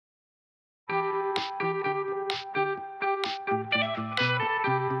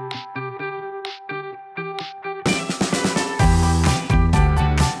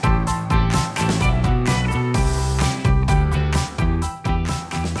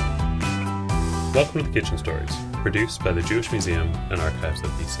Welcome to the Kitchen Stories, produced by the Jewish Museum and Archives of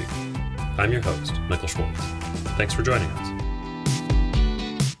BC. I'm your host, Michael Schwartz. Thanks for joining us.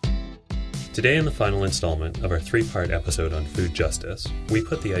 Today, in the final installment of our three-part episode on food justice, we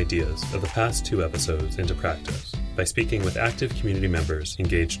put the ideas of the past two episodes into practice by speaking with active community members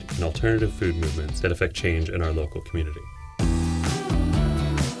engaged in alternative food movements that affect change in our local community.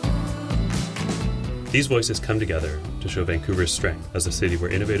 These voices come together to show Vancouver's strength as a city where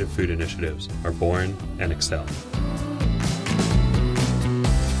innovative food initiatives are born and excel.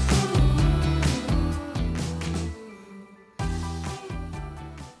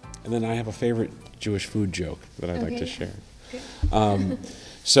 And then I have a favorite Jewish food joke that I'd like to share.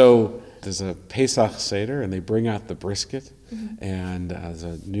 So there's a Pesach Seder, and they bring out the brisket, and there's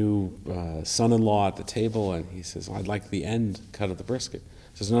a new son-in-law at the table, and he says, well, I'd like the end cut of the brisket.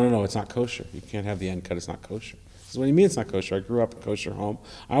 He says, no, it's not kosher. You can't have the end cut, it's not kosher. He says, what do you mean it's not kosher? I grew up in a kosher home.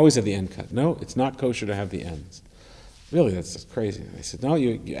 I always had the end cut. No, it's not kosher to have the ends. Really, that's just crazy. And I said, no,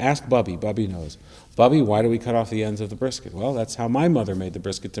 you ask Bubby. Bubby knows. Bubby, why do we cut off the ends of the brisket? Well, that's how my mother made the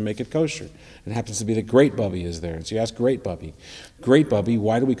brisket to make it kosher. It happens to be that Great Bubby is there. And so you ask Great Bubby,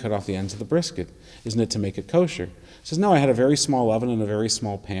 why do we cut off the ends of the brisket? Isn't it to make it kosher? He says, no, I had a very small oven and a very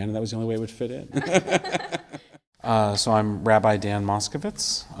small pan, and that was the only way it would fit in. So I'm Rabbi Dan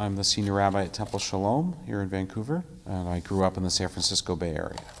Moskowitz. I'm the senior rabbi at Temple Shalom here in Vancouver, and I grew up in the San Francisco Bay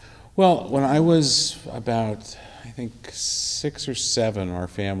Area. Well, when I was about, I think, 6 or 7, our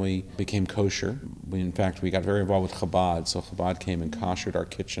family became kosher. In fact, we got very involved with Chabad, so Chabad came and koshered our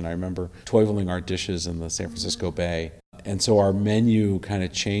kitchen. I remember toiling our dishes in the San Francisco Bay. And so our menu kind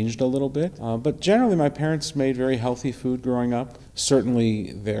of changed a little bit. But generally, my parents made very healthy food growing up.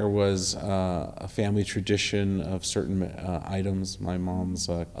 Certainly, there was a family tradition of certain items. My mom's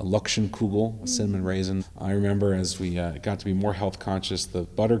a Luxchenkugel, a cinnamon raisin. I remember as we got to be more health conscious, the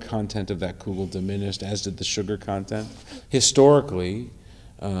butter content of that kugel diminished, as did the sugar content. Historically,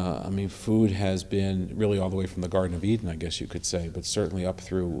 food has been really all the way from the Garden of Eden, I guess you could say, but certainly up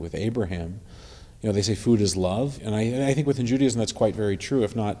through with Abraham. You know, they say food is love, and I think within Judaism that's quite very true.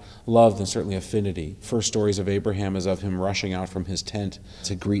 If not love, then certainly affinity. First stories of Abraham is of him rushing out from his tent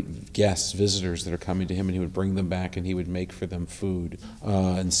to greet guests, visitors that are coming to him, and he would bring them back and he would make for them food.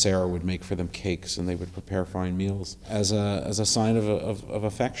 And Sarah would make for them cakes, and they would prepare fine meals as a sign of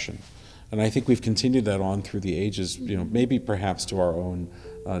affection. And I think we've continued that on through the ages, you know, maybe perhaps to our own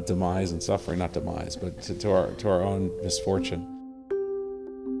demise and suffering, not demise, but to our own misfortune.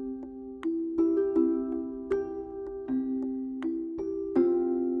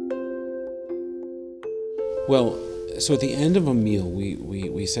 Well, so at the end of a meal,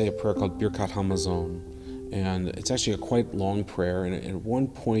 we say a prayer called Birkat Hamazon, and it's actually a quite long prayer. And at one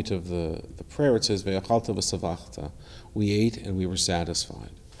point of the prayer, it says Ve'achalta v'savachta. We ate and we were satisfied.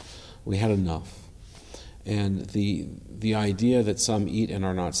 We had enough. And the idea that some eat and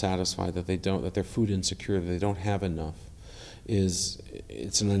are not satisfied, that they're food insecure, that they don't have enough,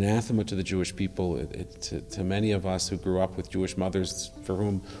 it's an anathema to the Jewish people. To many of us who grew up with Jewish mothers for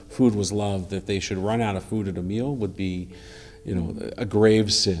whom food was love, that they should run out of food at a meal would be, a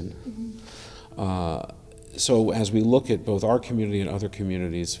grave sin. So as we look at both our community and other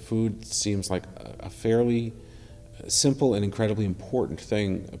communities, food seems like a fairly simple and incredibly important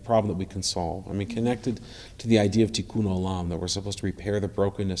a problem that we can solve. Connected to the idea of tikkun olam, that we're supposed to repair the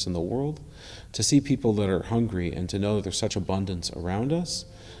brokenness in the world, to see people that are hungry and to know that there's such abundance around us,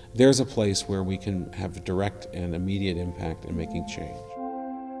 there's a place where we can have direct and immediate impact in making change.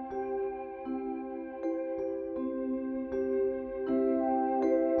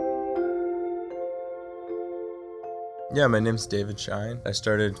 Yeah, my name's David Shine. I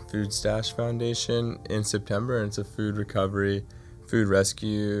started Food Stash Foundation in September, and it's a food recovery, food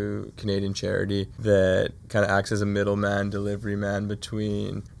rescue Canadian charity that kind of acts as a middleman, delivery man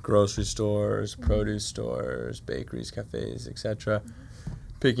between grocery stores, produce stores, bakeries, cafes, etc.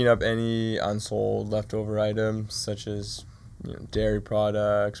 Picking up any unsold leftover items such as dairy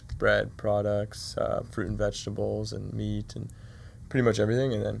products, bread products, fruit and vegetables, and meat, and pretty much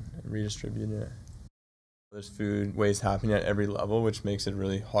everything, and then redistributing it. There's food waste happening at every level, which makes it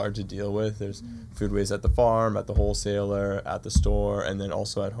really hard to deal with. There's food waste at the farm, at the wholesaler, at the store, and then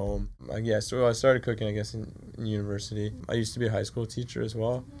also at home. So I started cooking, in university. I used to be a high school teacher as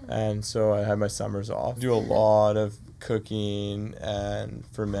well, and so I had my summers off. Do a lot of cooking and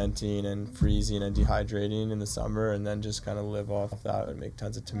fermenting and freezing and dehydrating in the summer, and then just kind of live off that and make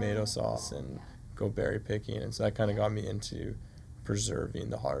tons of tomato sauce and go berry picking. And so that kind of got me into preserving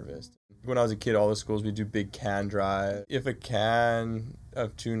the harvest. When I was a kid, all the schools, we do big can drive. If a can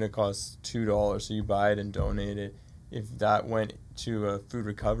of tuna costs $2, so you buy it and donate it, if that went to a food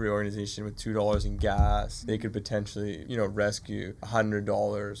recovery organization with $2 in gas, they could potentially, rescue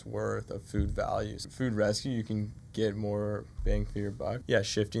 $100 worth of food values. Food rescue, you can get more bang for your buck. Yeah,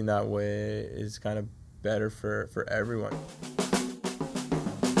 shifting that way is kind of better for everyone.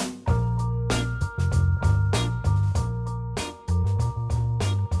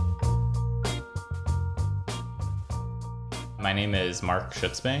 My name is Mark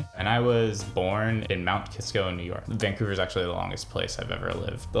Schutzbank, and I was born in Mount Kisco, New York. Vancouver is actually the longest place I've ever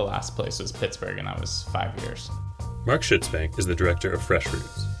lived. The last place was Pittsburgh, and that was 5 years. Mark Schutzbank is the director of Fresh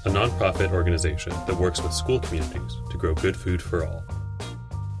Roots, a nonprofit organization that works with school communities to grow good food for all.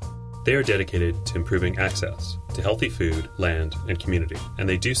 They are dedicated to improving access to healthy food, land, and community, and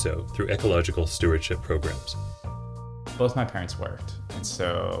they do so through ecological stewardship programs. Both my parents worked, and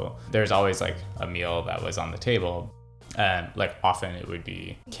so there's always like a meal that was on the table. Often it would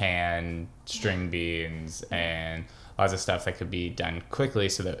be canned string beans and lots of stuff that could be done quickly,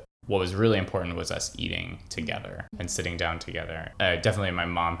 so that what was really important was us eating together and sitting down together. Definitely my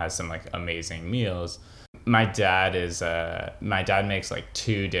mom has some like amazing meals. My dad makes like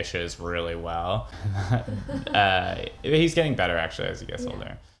 2 dishes really well. He's getting better actually as he gets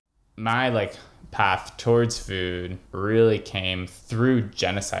older. My path towards food really came through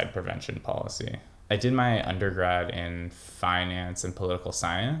genocide prevention policy. I did my undergrad in finance and political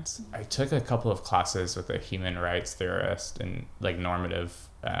science. I took a couple of classes with a human rights theorist and normative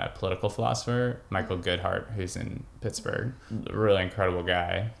political philosopher, Michael Goodhart, who's in Pittsburgh. Really incredible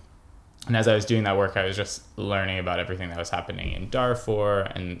guy. And as I was doing that work, I was just learning about everything that was happening in Darfur,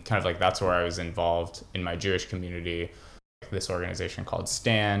 and kind of that's where I was involved in my Jewish community. This organization called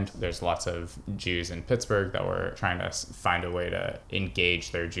STAND. There's lots of Jews in Pittsburgh that were trying to find a way to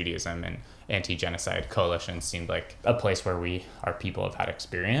engage their Judaism, and anti-genocide coalition seemed like a place where our people have had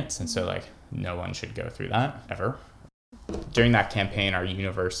experience, and so no one should go through that ever. During that campaign, our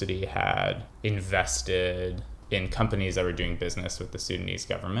university had invested in companies that were doing business with the Sudanese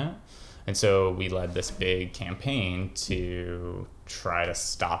government, and so we led this big campaign to try to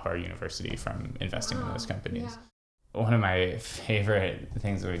stop our university from investing in those companies. Yeah. One of my favorite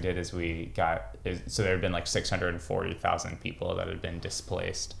things that we did is so there had been 640,000 people that had been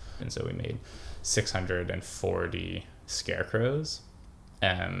displaced. And so we made 640 scarecrows,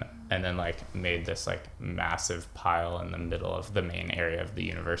 and then made this massive pile in the middle of the main area of the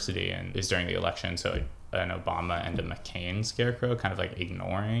university. And it was during the election, so an Obama and a McCain scarecrow kind of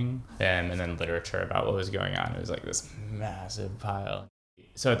ignoring and then literature about what was going on. It was this massive pile.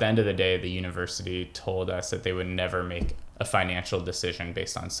 So at the end of the day, the university told us that they would never make a financial decision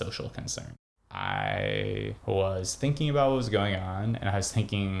based on social concern. I was thinking about what was going on, and I was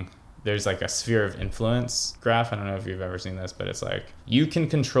thinking there's a sphere of influence graph. I don't know if you've ever seen this, but it's you can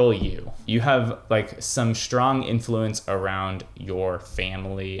control you. You have some strong influence around your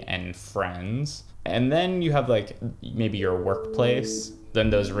family and friends. And then you have maybe your workplace. Then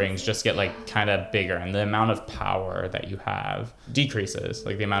those rings just get kind of bigger, and the amount of power that you have decreases,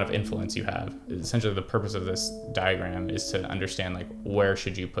 the amount of influence you have. Essentially the purpose of this diagram is to understand where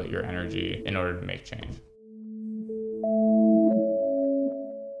should you put your energy in order to make change.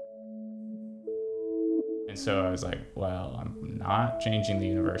 And so I was well, I'm not changing the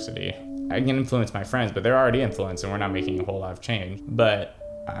university. I can influence my friends, but they're already influenced and we're not making a whole lot of change. But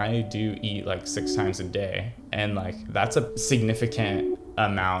I do eat 6 times a day, and that's a significant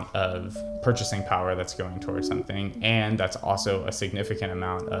amount of purchasing power that's going towards something, and that's also a significant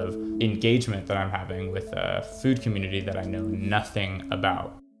amount of engagement that I'm having with a food community that I know nothing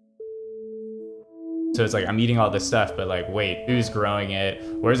about. So it's I'm eating all this stuff, but wait, who's growing it?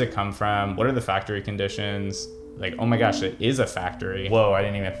 Where does it come from? What are the factory conditions? Oh my gosh, it is a factory. Whoa, I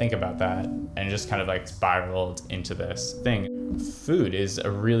didn't even think about that. And it just kind of spiraled into this thing. Food is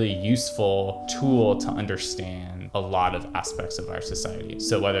a really useful tool to understand a lot of aspects of our society.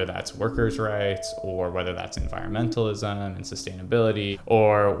 So whether that's workers' rights, or whether that's environmentalism and sustainability,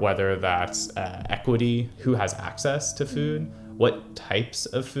 or whether that's equity, who has access to food, what types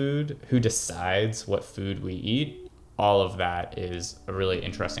of food, who decides what food we eat. All of that is a really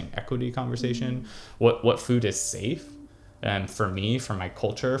interesting equity conversation. What food is safe? For me, for my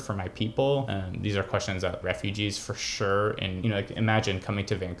culture, for my people, these are questions that refugees for sure. And imagine coming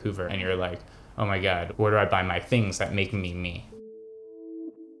to Vancouver and you're oh my God, where do I buy my things that make me me?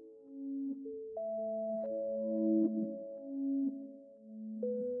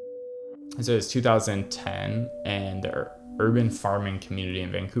 And so it's 2010, and the urban farming community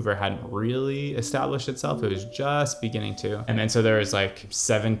in Vancouver hadn't really established itself. It was just beginning to. And then so there was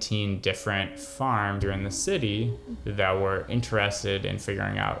 17 different farms here in the city that were interested in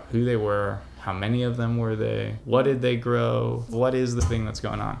figuring out who they were, How many of them were they? What did they grow? What is the thing that's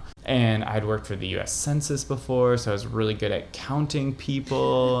going on? And I'd worked for the US Census before, so I was really good at counting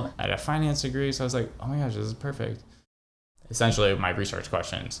people. I had a finance degree, so I was like, oh my gosh, this is perfect. Essentially, my research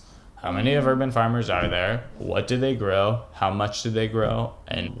questions: how many of urban farmers are there? What do they grow? How much do they grow?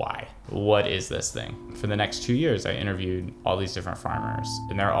 And why? What is this thing? For the next 2 years, I interviewed all these different farmers,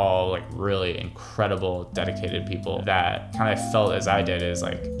 and they're all like really incredible, dedicated people that kind of felt as I did, is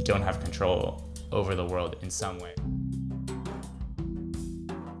like, you don't have control over the world in some way.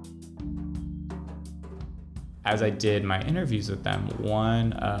 As I did my interviews with them,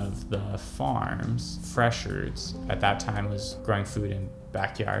 one of the farms, Fresh Roots, at that time was growing food in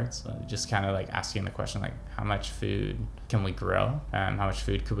backyards, just kind of like asking the question, like, how much food can we grow? How much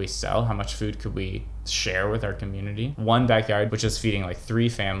food could we sell? How much food could we share with our community? One backyard, which was feeding like 3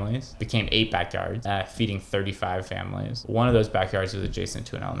 families, became 8 backyards, feeding 35 families. One of those backyards was adjacent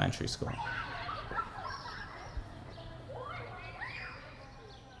to an elementary school.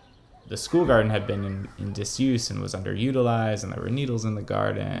 The school garden had been in disuse and was underutilized, and there were needles in the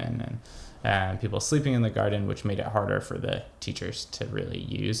garden and people sleeping in the garden, which made it harder for the teachers to really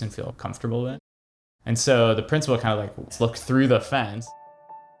use and feel comfortable with. And so the principal kind of like looked through the fence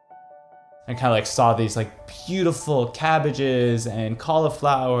and kind of like saw these like beautiful cabbages and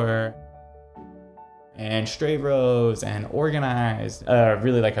cauliflower and stray rows and organized,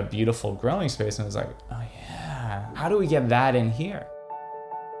 really like a beautiful growing space, and was like, oh yeah, how do we get that in here?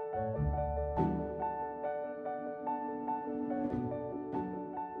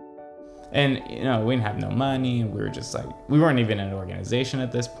 And, you know, we didn't have no money. We were just like, we weren't even an organization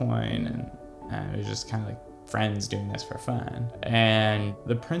at this point, and it was just kind of like friends doing this for fun. And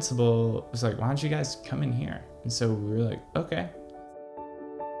the principal was like, why don't you guys come in here? And so we were like, okay.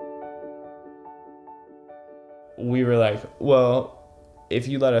 We were like, well, if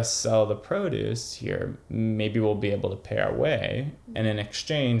you let us sell the produce here, maybe we'll be able to pay our way, and in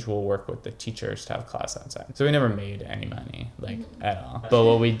exchange we'll work with the teachers to have class outside. So we never made any money, like, at all. But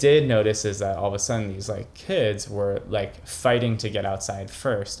what we did notice is that all of a sudden these like kids were like fighting to get outside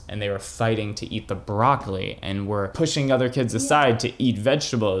first, and they were fighting to eat the broccoli, and were pushing other kids aside to eat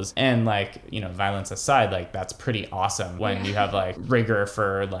vegetables. And like, you know, violence aside, like, that's pretty awesome when you have like rigor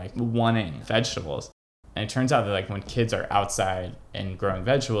for like wanting vegetables. And it turns out that like when kids are outside and growing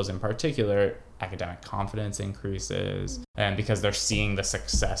vegetables in particular, academic confidence increases, and because they're seeing the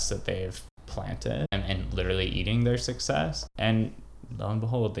success that they've planted and literally eating their success, and lo and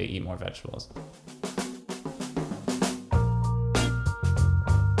behold, they eat more vegetables.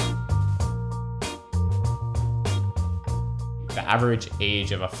 The average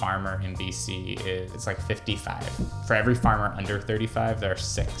age of a farmer in BC is like 55. For every farmer under 35, there are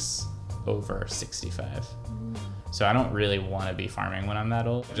 6 over 65. So I don't really want to be farming when I'm that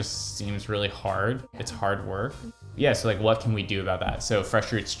old. It just seems really hard. It's hard work. Yeah, so like, what can we do about that? So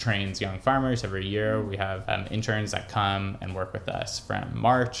Fresh Roots trains young farmers every year. We have interns that come and work with us from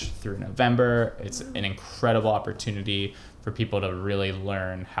March through November. It's an incredible opportunity for people to really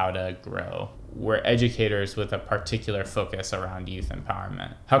learn how to grow. We're educators with a particular focus around youth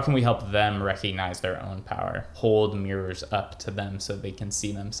empowerment. How can we help them recognize their own power, hold mirrors up to them so they can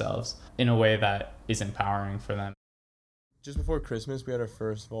see themselves in a way that is empowering for them? Just before Christmas, we had our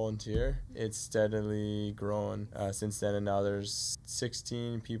first volunteer. It's steadily grown since then, and now there's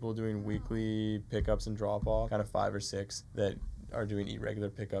 16 people doing weekly pickups and drop-off, kind of 5 or 6 that are doing irregular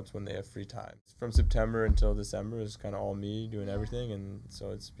pickups when they have free time. From September until December is kind of all me doing everything, and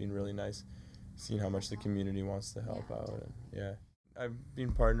so it's been really nice seeing how much the community wants to help out. And yeah, I've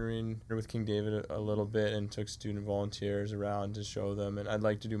been partnering with King David a little bit and took student volunteers around to show them, and I'd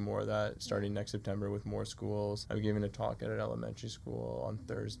like to do more of that starting next September with more schools. I'm giving a talk at an elementary school on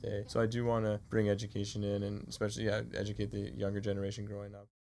Thursday, so I do want to bring education in, and especially educate the younger generation growing up.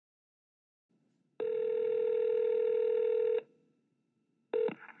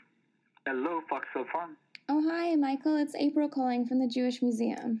 Hello, Foxville Farm. Oh, hi, Michael. It's April calling from the Jewish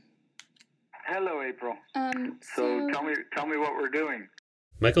Museum. Hello, April. So tell me what we're doing.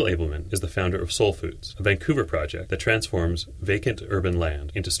 Michael Abelman is the founder of Soul Foods, a Vancouver project that transforms vacant urban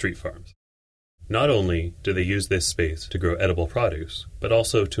land into street farms. Not only do they use this space to grow edible produce, but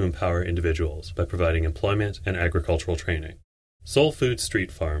also to empower individuals by providing employment and agricultural training. Soul Foods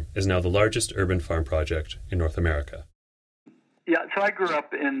Street Farm is now the largest urban farm project in North America. Yeah, so I grew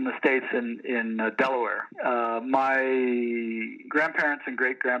up in the States in Delaware. My grandparents and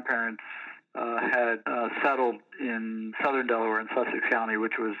great-grandparents had settled in southern Delaware in Sussex County,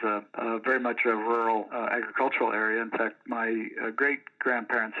 which was very much a rural agricultural area. In fact, my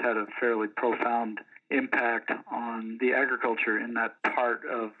great-grandparents had a fairly profound impact on the agriculture in that part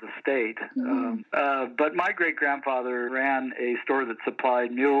of the state. But my great-grandfather ran a store that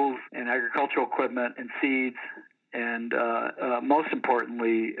supplied mules and agricultural equipment and seeds and, most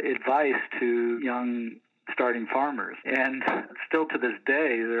importantly, advice to young starting farmers. And still to this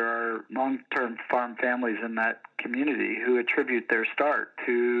day, there are long-term farm families in that community who attribute their start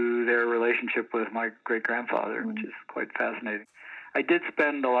to their relationship with my great-grandfather, which is quite fascinating. I did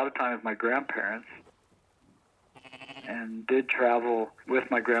spend a lot of time with my grandparents and did travel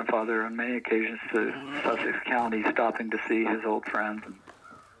with my grandfather on many occasions to Sussex County, stopping to see his old friends and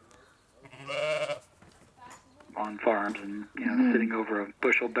on farms and, sitting over a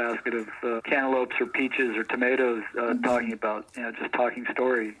bushel basket of cantaloupes or peaches or tomatoes, talking about, just talking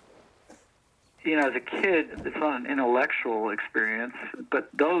story. As a kid, it's not an intellectual experience, but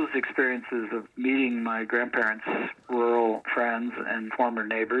those experiences of meeting my grandparents' rural friends and former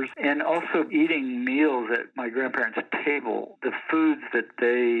neighbors, and also eating meals at my grandparents' table, the foods that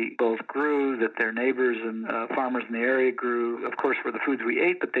they both grew, that their neighbors and farmers in the area grew, of course, were the foods we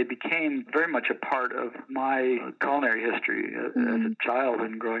ate, but they became very much a part of my culinary history as a child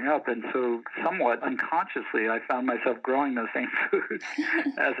and growing up. And so somewhat unconsciously, I found myself growing those same foods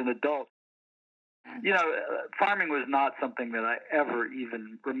as an adult. Farming was not something that I ever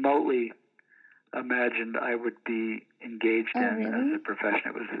even remotely imagined I would be engaged in as a profession.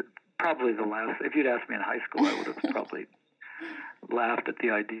 It was probably the last. If you'd asked me in high school, I would have probably laughed at the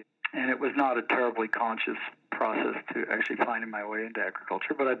idea. And it was not a terribly conscious process to actually finding my way into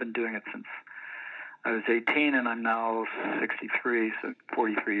agriculture, but I've been doing it since I was 18, and I'm now 63, so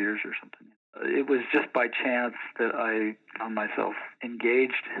 43 years or something. It was just by chance that I found myself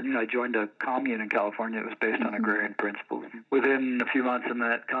engaged. I joined a commune in California. It was based on agrarian principles. Within a few months in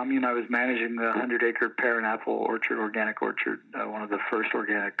that commune, I was managing the 100-acre pear and apple orchard, organic orchard, one of the first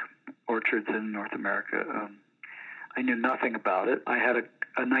organic orchards in North America. I knew nothing about it. I had a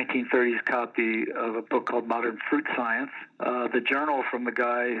 1930s copy of a book called Modern Fruit Science, the journal from the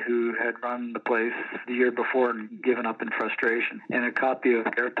guy who had run the place the year before and given up in frustration, and a copy of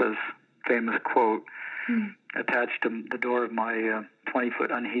Goethe's famous quote attached to the door of my 20-foot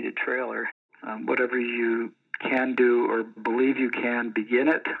unheated trailer. Whatever you can do or believe you can, begin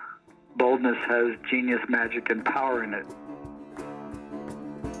it. Boldness has genius, magic, and power in it.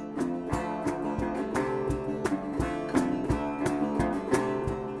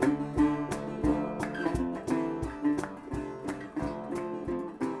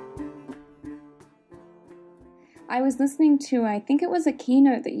 I was listening to, I think it was a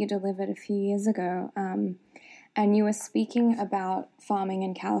keynote that you delivered a few years ago, and you were speaking about farming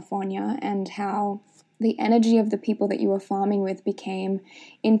in California and how the energy of the people that you were farming with became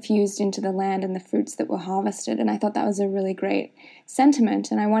infused into the land and the fruits that were harvested. And I thought that was a really great sentiment.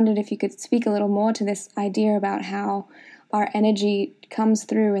 And I wondered if you could speak a little more to this idea about how our energy comes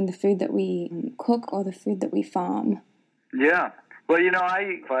through in the food that we cook or the food that we farm. Yeah. Well,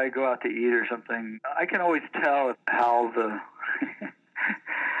 if I go out to eat or something, I can always tell how the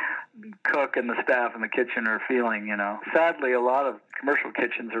cook and the staff in the kitchen are feeling, Sadly, a lot of commercial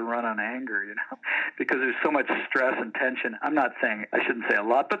kitchens are run on anger, because there's so much stress and tension. I'm not saying, I shouldn't say a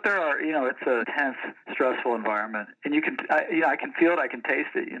lot, but there are, it's a tense, stressful environment. And I can feel it, I can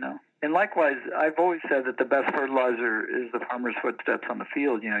taste it, And likewise, I've always said that the best fertilizer is the farmer's footsteps on the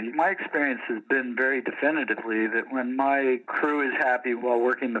field. My experience has been very definitively that when my crew is happy while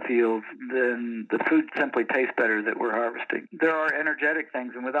working the fields, then the food simply tastes better that we're harvesting. There are energetic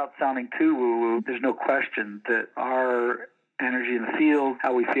things, and without sounding too woo-woo, there's no question that our energy in the field,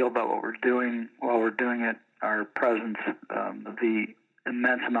 how we feel about what we're doing while we're doing it, our presence, the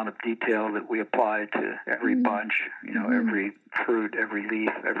immense amount of detail that we apply to every bunch, every fruit, every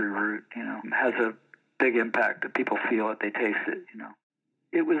leaf, every root, has a big impact that people feel it, they taste it,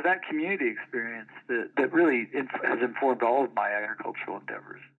 It was that community experience that really has informed all of my agricultural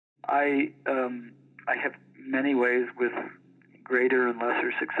endeavors. I have many ways with greater and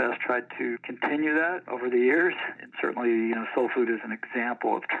lesser success tried to continue that over the years. And certainly, soul food is an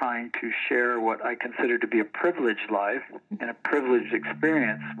example of trying to share what I consider to be a privileged life and a privileged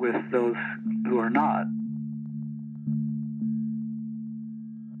experience with those who are not.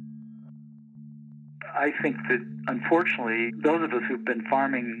 I think that, unfortunately, those of us who've been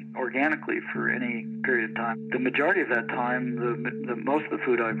farming organically for any period of time, the majority of that time, the most of the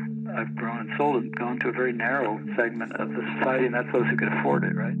food I've grown and sold has gone to a very narrow segment of the society, and that's those who can afford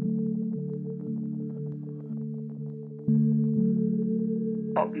it, right?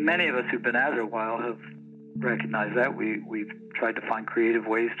 Well, many of us who've been at it a while have recognized that. We've tried to find creative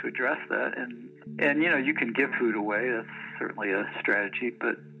ways to address that, and you can give food away. That's certainly a strategy,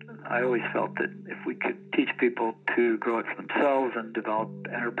 but I always felt that if we could teach people to grow it for themselves and develop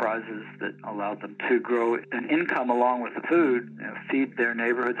enterprises that allowed them to grow an income along with the food, feed their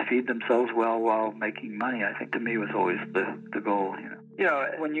neighborhoods, feed themselves well while making money, I think to me was always the goal.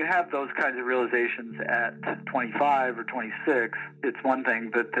 When you have those kinds of realizations at 25 or 26, it's one thing,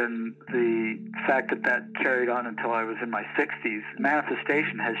 but then the fact that carried on until I was in my 60s,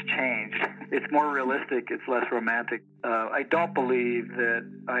 manifestation has changed. It's more realistic, it's less romantic. I don't believe that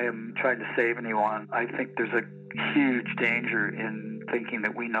I am trying to save anyone. I think there's a huge danger in thinking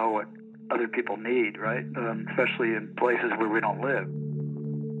that we know what other people need, right? Especially in places where we don't live.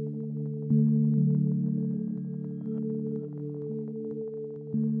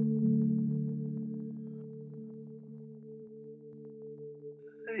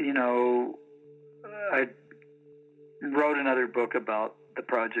 I wrote another book about the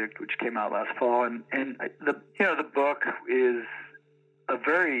project, which came out last fall, and the book is a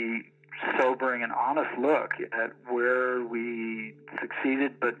very sobering and honest look at where we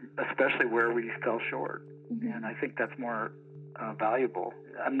succeeded, but especially where we fell short. Mm-hmm. And I think that's more valuable.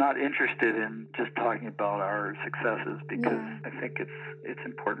 I'm not interested in just talking about our successes because I think it's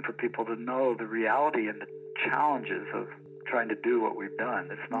important for people to know the reality and the challenges of trying to do what we've done.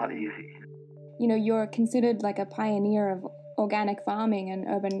 It's not easy. You're considered like a pioneer of organic farming and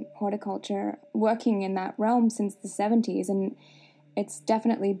urban horticulture, working in that realm since the 70s, and it's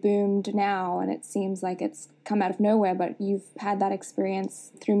definitely boomed now, and it seems like it's come out of nowhere, but you've had that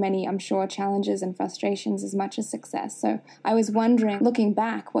experience through many, I'm sure, challenges and frustrations as much as success. So I was wondering, looking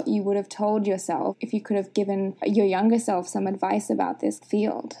back, what you would have told yourself if you could have given your younger self some advice about this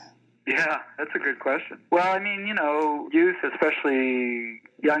field. Yeah, that's a good question. Well, youth, especially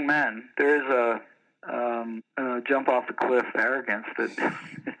young men, there is a jump off the cliff arrogance that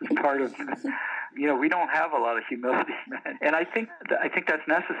is part of, we don't have a lot of humility, and I think that's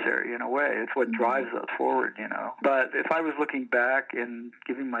necessary in a way. It's what drives us forward, But if I was looking back and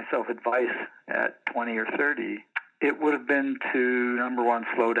giving myself advice at 20 or 30, it would have been to, number one,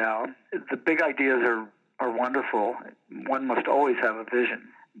 slow down. The big ideas are wonderful. One must always have a vision.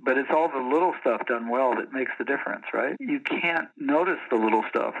 But it's all the little stuff done well that makes the difference, right? You can't notice the little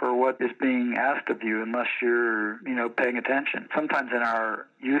stuff or what is being asked of you unless you're, paying attention. Sometimes in our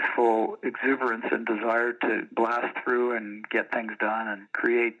youthful exuberance and desire to blast through and get things done and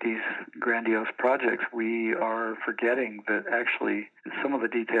create these grandiose projects, we are forgetting that actually some of the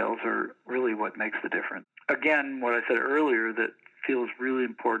details are really what makes the difference. Again, what I said earlier that feels really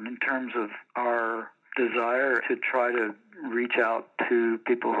important in terms of our desire to try to reach out to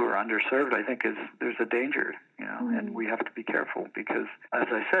people who are underserved, I think there's a danger, and we have to be careful because,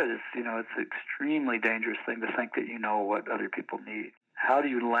 as I said, it's an extremely dangerous thing to think that you know what other people need. How do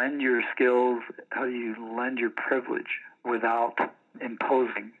you lend your skills? How do you lend your privilege without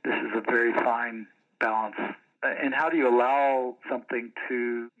imposing? This is a very fine balance. And how do you allow something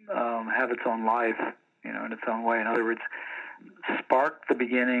to have its own life, in its own way? In other words, spark the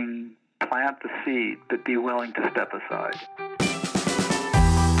beginning, plant the seed, but be willing to step aside.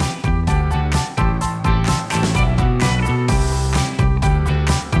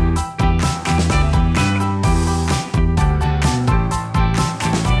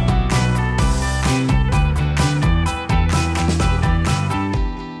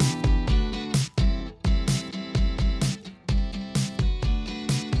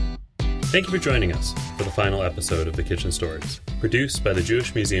 Thank you for joining us for the final episode of The Kitchen Stories, produced by the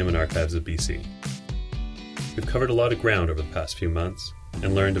Jewish Museum and Archives of BC. We've covered a lot of ground over the past few months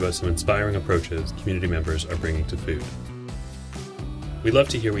and learned about some inspiring approaches community members are bringing to food. We'd love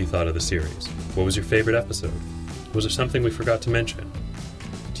to hear what you thought of the series. What was your favorite episode? Was there something we forgot to mention?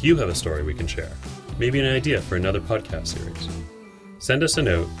 Do you have a story we can share? Maybe an idea for another podcast series? Send us a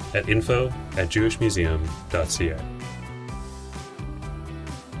note at info@jewishmuseum.ca.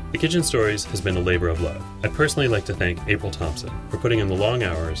 The Kitchen Stories has been a labor of love. I'd personally like to thank April Thompson for putting in the long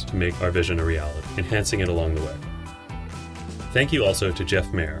hours to make our vision a reality, enhancing it along the way. Thank you also to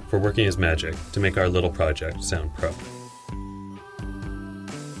Jeff Mayer for working his magic to make our little project sound pro.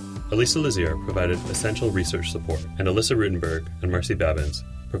 Elisa Lazier provided essential research support, and Alyssa Rutenberg and Marcy Babbins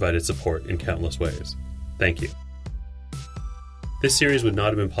provided support in countless ways. Thank you. This series would not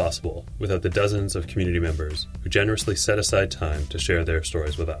have been possible without the dozens of community members who generously set aside time to share their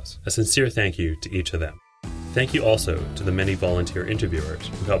stories with us. A sincere thank you to each of them. Thank you also to the many volunteer interviewers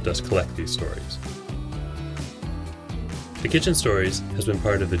who helped us collect these stories. The Kitchen Stories has been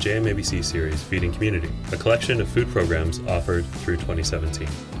part of the JMABC series Feeding Community, a collection of food programs offered through 2017.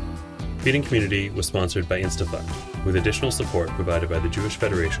 Feeding Community was sponsored by InstaFund, with additional support provided by the Jewish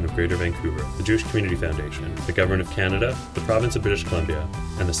Federation of Greater Vancouver, the Jewish Community Foundation, the Government of Canada, the Province of British Columbia,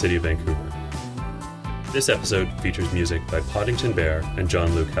 and the City of Vancouver. This episode features music by Poddington Bear and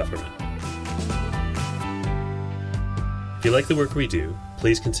John Luke Hefferman. If you like the work we do,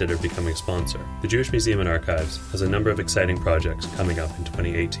 please consider becoming a sponsor. The Jewish Museum and Archives has a number of exciting projects coming up in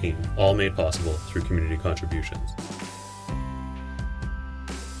 2018, all made possible through community contributions.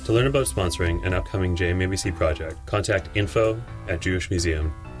 To learn about sponsoring an upcoming JMABC project, contact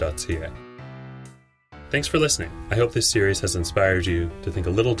info@jewishmuseum.ca. Thanks for listening. I hope this series has inspired you to think a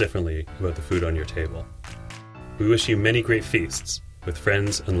little differently about the food on your table. We wish you many great feasts with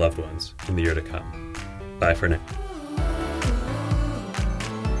friends and loved ones in the year to come. Bye for now.